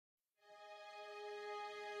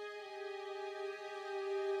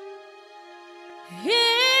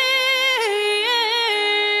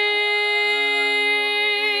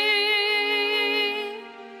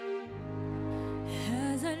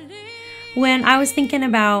When I was thinking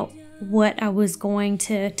about what I was going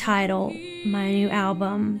to title my new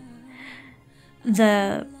album,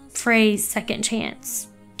 the phrase second chance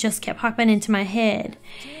just kept popping into my head,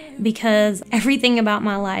 because everything about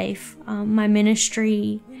my life, my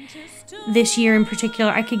ministry, this year in particular,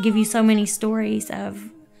 I could give you so many stories of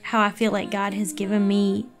how I feel like God has given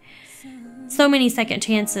me so many second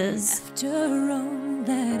chances. After all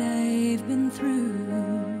that I've been through.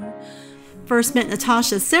 First met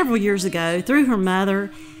Natasha several years ago through her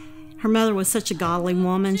mother. Her mother was such a godly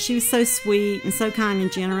woman. She was so sweet and so kind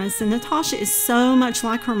and generous. And Natasha is so much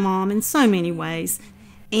like her mom in so many ways.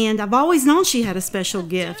 And I've always known she had a special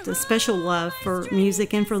gift, a special love for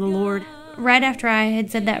music and for the Lord. Right after I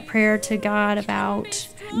had said that prayer to God about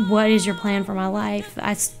what is your plan for my life,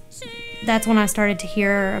 that's when I started to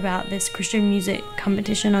hear about this Christian music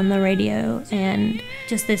competition on the radio, and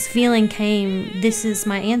just this feeling came, this is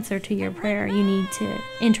my answer to your prayer. You need to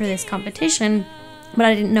enter this competition. But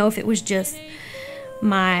I didn't know if it was just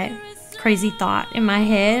my crazy thought in my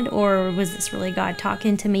head, or was this really God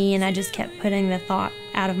talking to me, and I just kept putting the thought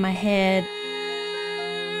out of my head.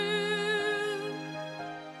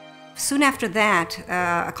 Soon after that,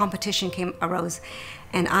 a competition arose,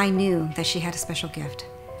 and I knew that she had a special gift.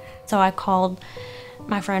 So I called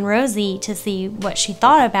my friend Rosie to see what she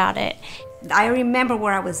thought about it. I remember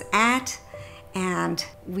where I was at, and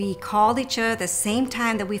we called each other at the same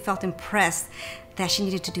time that we felt impressed that she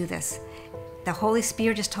needed to do this. The Holy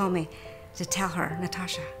Spirit just told me to tell her,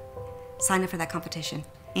 Natasha, sign up for that competition.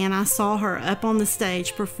 And I saw her up on the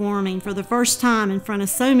stage performing for the first time in front of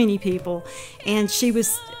so many people, and she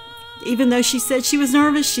was, even though she said she was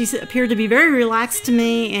nervous, she appeared to be very relaxed to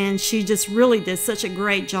me, and she just really did such a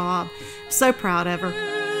great job. I'm so proud of her.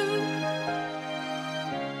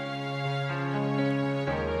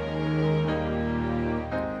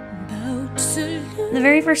 The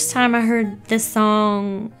very first time I heard this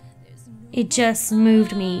song, it just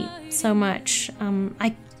moved me so much.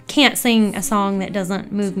 I can't sing a song that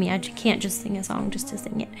doesn't move me. I can't just sing a song just to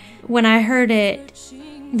sing it. When I heard it,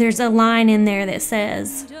 there's a line in there that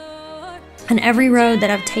says, "And every road that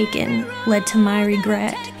I've taken led to my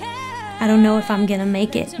regret. I don't know if I'm gonna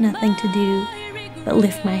make it, nothing to do but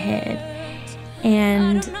lift my head."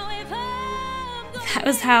 And that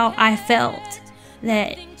was how I felt,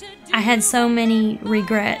 that I had so many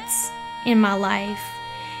regrets in my life,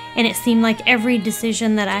 and it seemed like every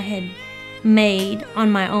decision that I had made on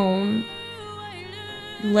my own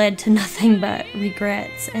led to nothing but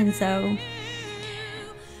regrets. And so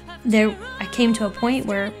I came to a point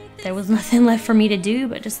where there was nothing left for me to do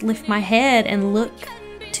but just lift my head and look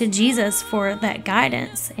to Jesus for that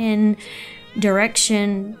guidance and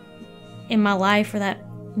direction in my life, for that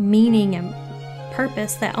meaning and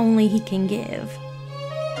purpose that only He can give.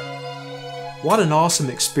 What an awesome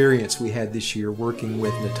experience we had this year working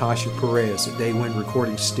with Natasha Perez at Day One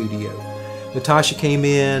Recording Studio. Natasha came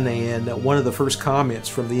in, and one of the first comments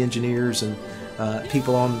from the engineers and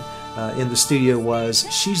people in the studio was,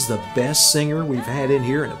 "She's the best singer we've had in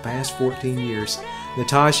here in the past 14 years.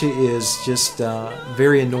 Natasha is just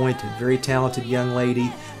very anointed, very talented young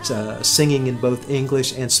lady, singing in both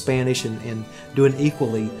English and Spanish, and doing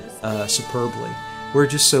equally superbly. We're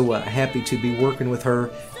just so happy to be working with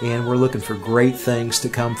her, and we're looking for great things to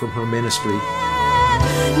come from her ministry.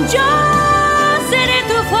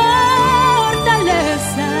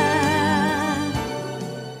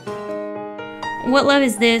 What Love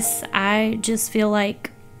Is This? I just feel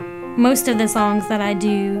like most of the songs that I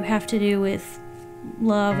do have to do with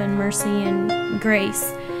love and mercy and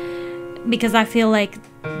grace, because I feel like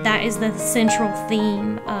that is the central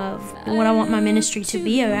theme of what I want my ministry to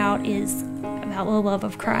be about, is about the love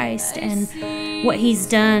of Christ and what He's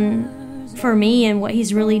done for me and what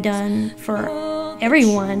He's really done for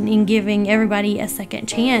everyone in giving everybody a second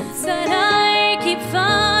chance. But I keep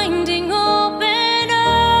finding open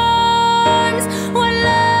arms. What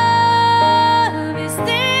love is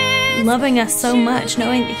this? Loving us so much,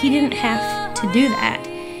 knowing that He didn't have to do that.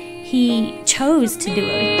 He chose to do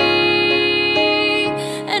it.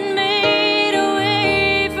 And made a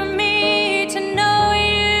way for me to know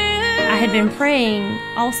You. I had been praying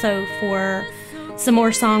also for some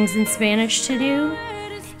more songs in Spanish to do,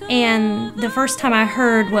 and the first time I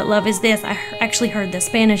heard What Love Is This, I actually heard the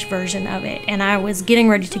Spanish version of it, and I was getting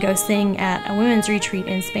ready to go sing at a women's retreat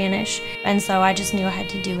in Spanish, and so I just knew I had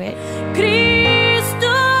to do it. Cristo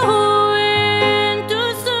en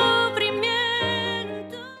tu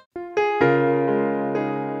sufrimiento.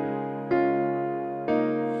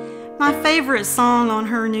 My favorite song on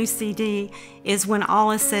her new CD is When All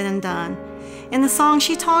Is Said and Done. In the song,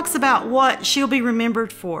 she talks about what she'll be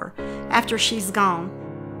remembered for after she's gone.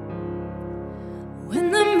 When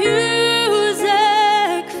the music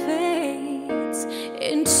fades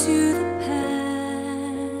into the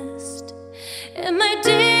past, and my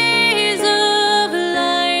days of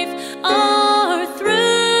life are through,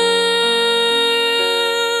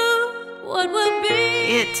 what will be?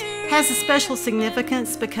 It has a special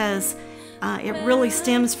significance because it really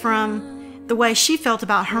stems from the way she felt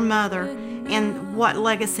about her mother and what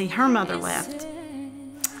legacy her mother left.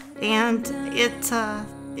 And it's a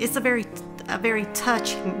very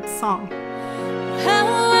touching song. How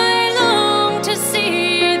I long to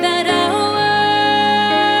see that hour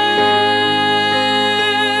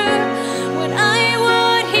when I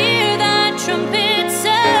would hear that trumpet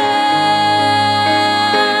sound.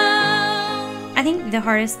 I think the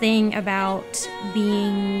hardest thing about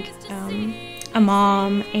being a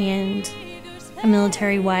mom and a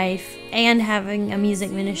military wife and having a music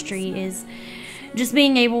ministry is just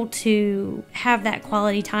being able to have that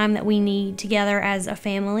quality time that we need together as a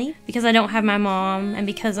family. Because I don't have my mom, and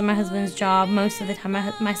because of my husband's job, most of the time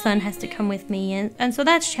my son has to come with me, and so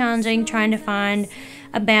that's challenging, trying to find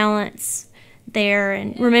a balance there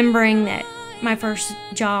and remembering that my first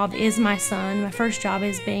job is my son, my first job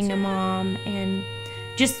is being a mom, and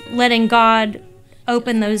just letting God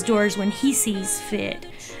open those doors when He sees fit,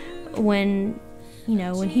 when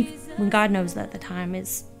God knows that the time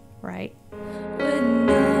is right. When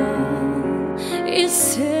all is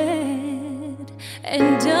said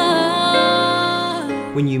and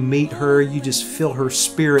done. When you meet her, you just feel her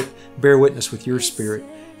spirit bear witness with your spirit,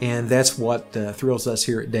 and that's what thrills us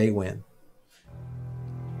here at Daywin.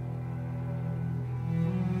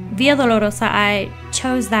 Via Dolorosa, I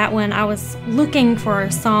chose that when I was looking for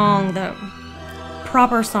a song, the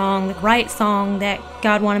proper song, the right song that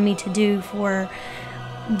God wanted me to do for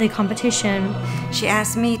the competition. She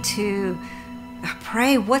asked me to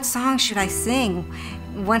pray, what song should I sing?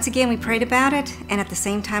 Once again, we prayed about it, and at the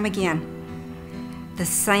same time again, the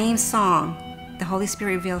same song, the Holy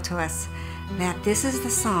Spirit revealed to us that this is the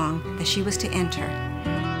song that she was to enter.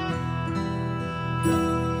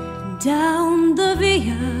 Down the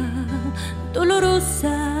Via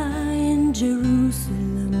Dolorosa in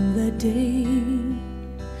Jerusalem that day,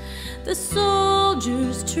 the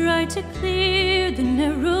soldiers tried to clear the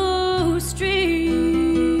narrow street.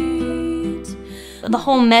 The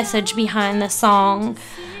whole message behind the song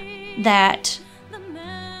that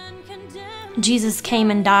Jesus came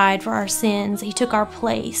and died for our sins. He took our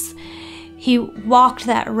place. He walked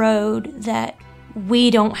that road that we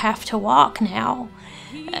don't have to walk now.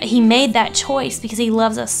 He made that choice because He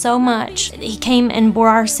loves us so much. He came and bore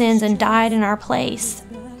our sins and died in our place.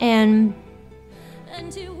 And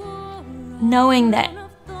knowing that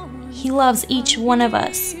He loves each one of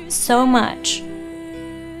us so much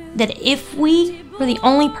that if we were the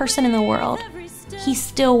only person in the world, He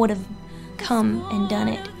still would have come and done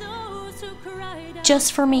it.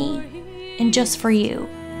 Just for me and just for you.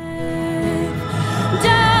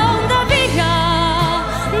 Down the Via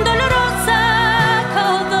Dolorosa,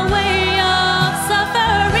 called the way of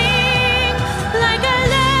suffering, like a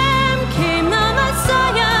lamb came the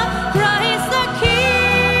Messiah, Christ the King.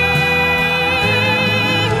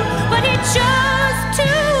 But He chose to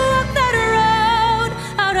walk that road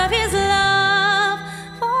out of His love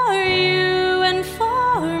for you and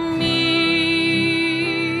for me.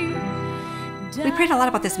 We prayed a lot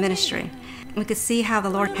about this ministry. We could see how the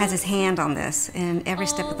Lord has His hand on this in every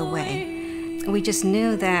step of the way. We just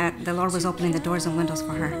knew that the Lord was opening the doors and windows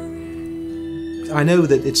for her. I know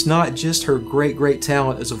that it's not just her great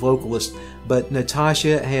talent as a vocalist, but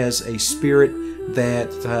Natasha has a spirit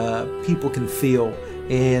that people can feel,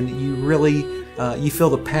 and you really you feel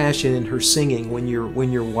the passion in her singing when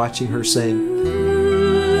you're watching her sing.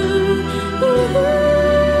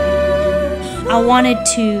 I wanted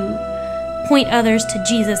to point others to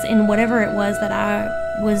Jesus in whatever it was that I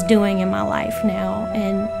was doing in my life now,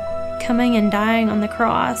 and coming and dying on the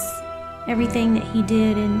cross, everything that He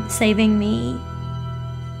did in saving me,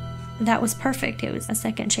 that was perfect. It was a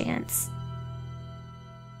second chance.